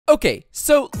Okay,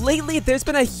 so lately there's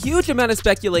been a huge amount of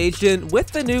speculation with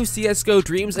the new CSGO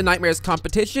Dreams and Nightmares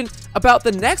competition about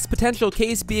the next potential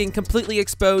case being completely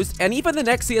exposed and even the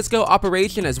next CSGO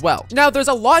operation as well. Now, there's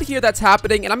a lot here that's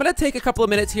happening, and I'm going to take a couple of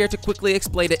minutes here to quickly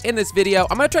explain it in this video.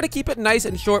 I'm going to try to keep it nice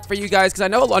and short for you guys because I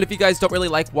know a lot of you guys don't really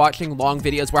like watching long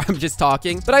videos where I'm just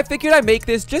talking, but I figured I'd make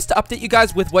this just to update you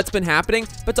guys with what's been happening,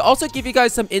 but to also give you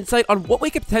guys some insight on what we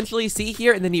could potentially see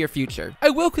here in the near future. I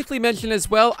will quickly mention as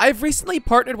well, I've recently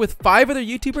partnered with 5 other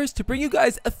YouTubers to bring you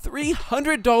guys a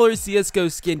 $300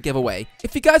 CSGO skin giveaway.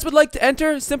 If you guys would like to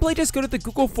enter, simply just go to the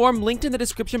Google form linked in the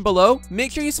description below.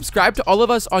 Make sure you subscribe to all of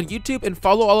us on YouTube and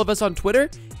follow all of us on Twitter.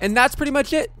 And that's pretty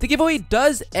much it. The giveaway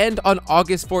does end on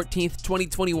August 14th,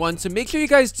 2021, so make sure you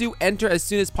guys do enter as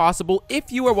soon as possible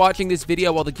if you are watching this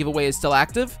video while the giveaway is still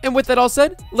active. And with that all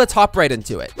said, let's hop right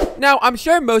into it. Now, I'm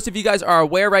sure most of you guys are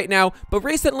aware right now, but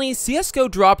recently,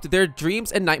 CSGO dropped their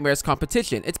Dreams and Nightmares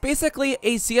competition. It's basically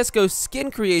a CSGO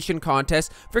skin creation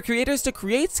contest for creators to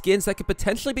create skins that could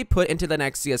potentially be put into the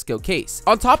next CSGO case.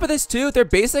 On top of this too, they're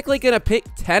basically gonna pick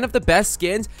 10 of the best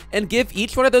skins and give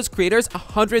each one of those creators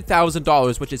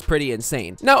 $100,000, which is pretty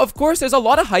insane. Now, of course, there's a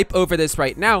lot of hype over this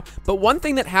right now, but one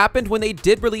thing that happened when they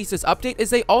did release this update is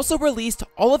they also released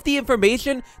all of the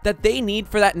information that they need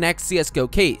for that next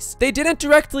CSGO case. They didn't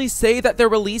directly say that they're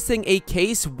releasing a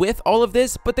case with all of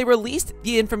this, but they released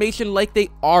the information like they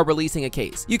are releasing a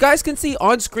case. You guys can see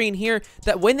on screen here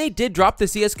that when they did drop the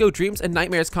CSGO Dreams and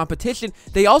Nightmares competition,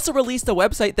 they also released a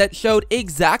website that showed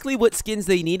exactly what skins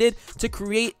they needed to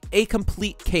create a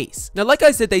complete case. Now, like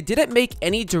I said, they didn't make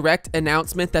any direct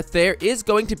announcement that there is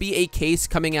going to be a case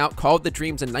coming out called the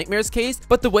Dreams and Nightmares case,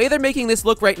 but the way they're making this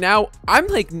look right now, I'm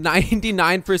like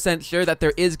 99% sure that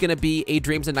there is going to be a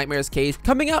Dreams and Nightmares case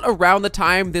coming out around the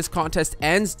time this contest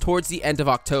ends towards the end of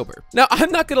October. Now,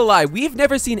 I'm not gonna lie, we've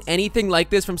never seen anything like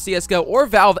this from CSGO or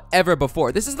Valve ever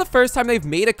before. This is the first time they've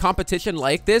made a competition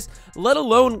like this, let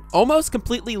alone almost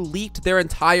completely leaked their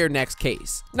entire next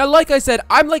case. Now, like I said,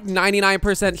 I'm like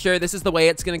 99% sure this is the way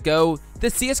it's gonna go. The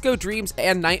CSGO Dreams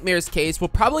and Nightmares case will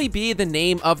probably be the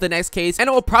name of the next case, and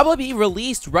it will probably be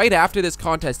released right after this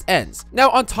contest ends.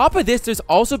 Now, on top of this, there's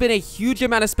also been a huge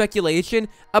amount of speculation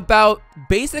about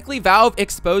basically Valve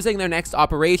exposing their next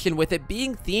operation, with it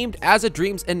being themed as a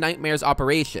Dreams and Nightmares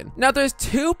operation. Now, there's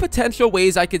two potential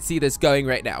ways I could see this going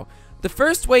right now. The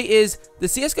first way is the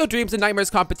CSGO Dreams and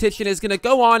Nightmares competition is going to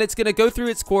go on, it's going to go through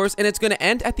its course, and it's going to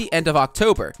end at the end of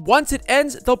October. Once it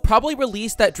ends, they'll probably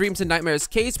release that Dreams and Nightmares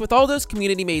case with all those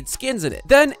community-made skins in it.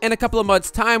 Then, in a couple of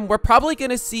months' time, we're probably going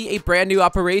to see a brand new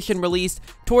operation released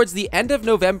towards the end of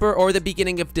November or the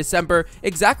beginning of December,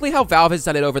 exactly how Valve has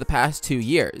done it over the past 2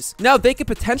 years. Now, they could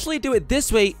potentially do it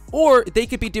this way, or they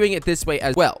could be doing it this way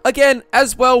as well. Again,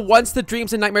 as well, once the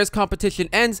Dreams and Nightmares competition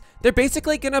ends, they're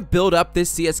basically going to build up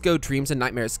this CSGO Dreams and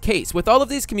Nightmares case with all of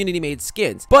these community-made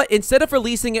skins. But instead of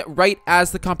releasing it right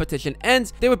as the competition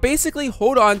ends, they would basically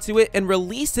hold on to it and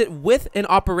release it with an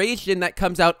operation that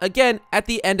comes out again at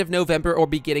the end of November or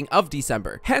beginning of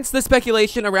December. Hence the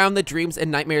speculation around the Dreams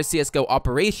and Nightmares CSGO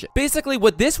operation. Basically,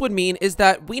 what this would mean is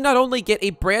that we not only get a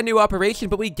brand new operation,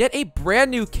 but we get a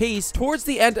brand new case towards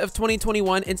the end of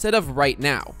 2021 instead of right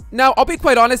now. Now, I'll be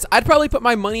quite honest, I'd probably put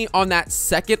my money on that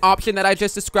second option that I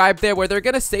just described there, where they're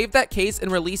going to save that case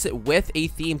and release it with a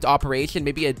themed operation,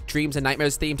 maybe a Dreams and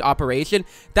Nightmares themed operation.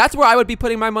 That's where I would be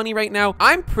putting my money right now.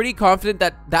 I'm pretty confident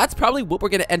that that's probably what we're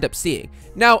going to end up seeing.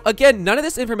 Now, again, none of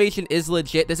this information is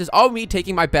legit. This is all me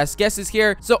taking my best guesses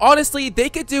here. So honestly, they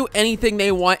could do anything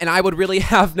they want and I would really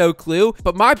have no clue.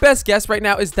 But my best guess right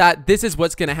now is that this is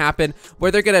what's going to happen,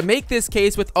 where they're going to make this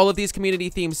case with all of these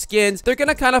community themed skins. They're going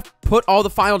to kind of put all the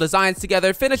final designs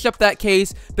together, finish up that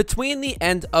case between the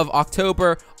end of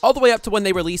October all the way up to when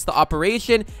they release the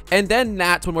operation, and then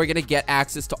that's when we're going to get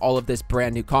access to all of this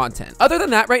brand new content. Other than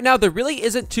that, right now, there really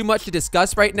isn't too much to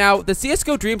discuss right now. The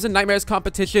CSGO Dreams and Nightmares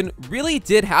competition really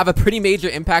did have a pretty major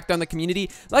impact on the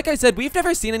community. Like I said, we've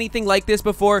never seen anything like this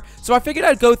before, so I figured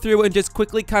I'd go through and just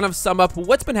quickly kind of sum up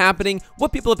what's been happening,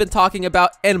 what people have been talking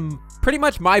about, and pretty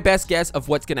much my best guess of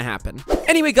what's gonna happen.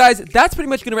 Anyway, guys, that's pretty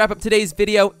much gonna wrap up today's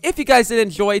video. If you guys did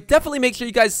enjoy, definitely make sure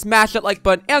you guys smash that like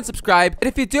button and subscribe. And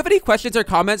if you do have any questions or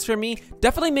comments for me,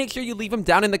 definitely make sure you leave them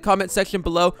down in the comment section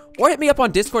below, or hit me up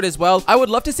on Discord as well. I would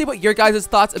love to see what your guys'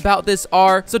 thoughts about this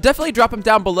are, so definitely drop them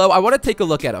down below. I want to take a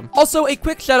look at them. Also, a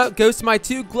quick shout out goes to my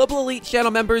 2 Global Elite channel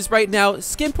members right now,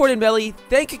 Skinport and Meli.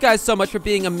 Thank you guys so much for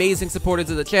being amazing supporters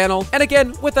of the channel. And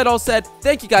again, with that all said,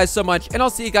 thank you guys so much, and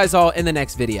I'll see you guys all in the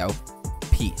next video.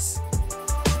 Peace.